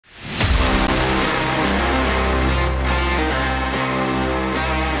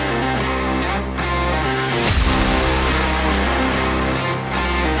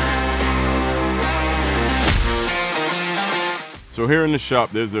So here in the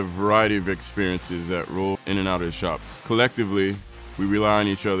shop, there's a variety of experiences that roll in and out of the shop. Collectively, we rely on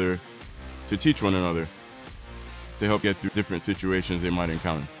each other to teach one another, to help get through different situations they might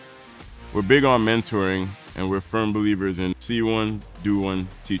encounter. We're big on mentoring, and we're firm believers in see one, do one,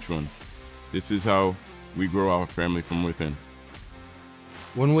 teach one. This is how we grow our family from within.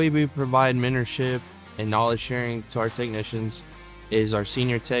 One way we provide mentorship and knowledge sharing to our technicians is our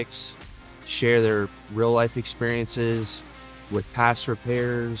senior techs share their real life experiences with past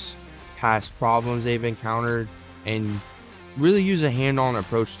repairs, past problems they've encountered, and really use a hands-on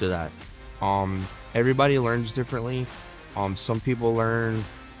approach to that. Everybody learns differently. Some people learn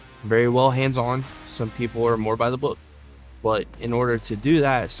very well hands-on, some people are more by the book. But in order to do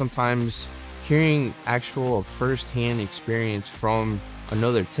that, sometimes hearing actual first-hand experience from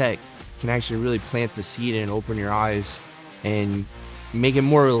another tech can actually really plant the seed and open your eyes and make it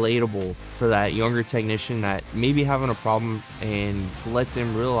more relatable for that younger technician that may be having a problem, and let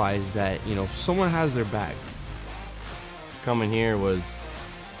them realize that, you know, someone has their back. Coming here was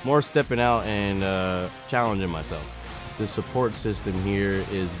more stepping out and challenging myself. The support system here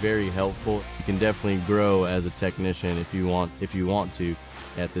is very helpful. You can definitely grow as a technician if you want to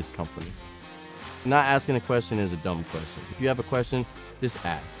at this company. Not asking a question is a dumb question. If you have a question, just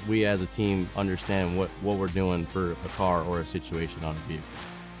ask. We as a team understand what we're doing for a car or a situation on a vehicle.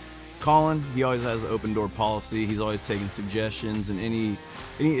 Colin, he always has an open door policy. He's always taking suggestions, and any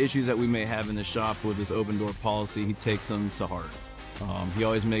issues that we may have in the shop with this open door policy, he takes them to heart. He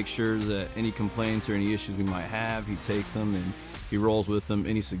always makes sure that any complaints or any issues we might have, he takes them and he rolls with them.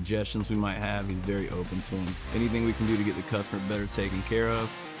 Any suggestions we might have, he's very open to them. Anything we can do to get the customer better taken care of,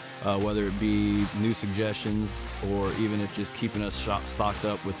 whether it be new suggestions or even if just keeping us stocked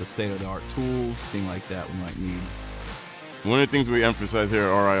up with the state-of-the-art tools, things like that we might need. One of the things we emphasize here at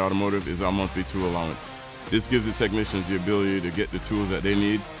RI Automotive is our monthly tool allowance. This gives the technicians the ability to get the tools that they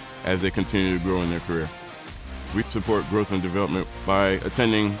need as they continue to grow in their career. We support growth and development by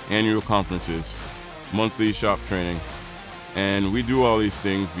attending annual conferences, monthly shop training, and we do all these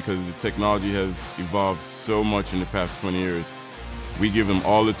things because the technology has evolved so much in the past 20 years. We give them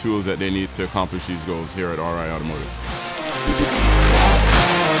all the tools that they need to accomplish these goals here at RI Automotive.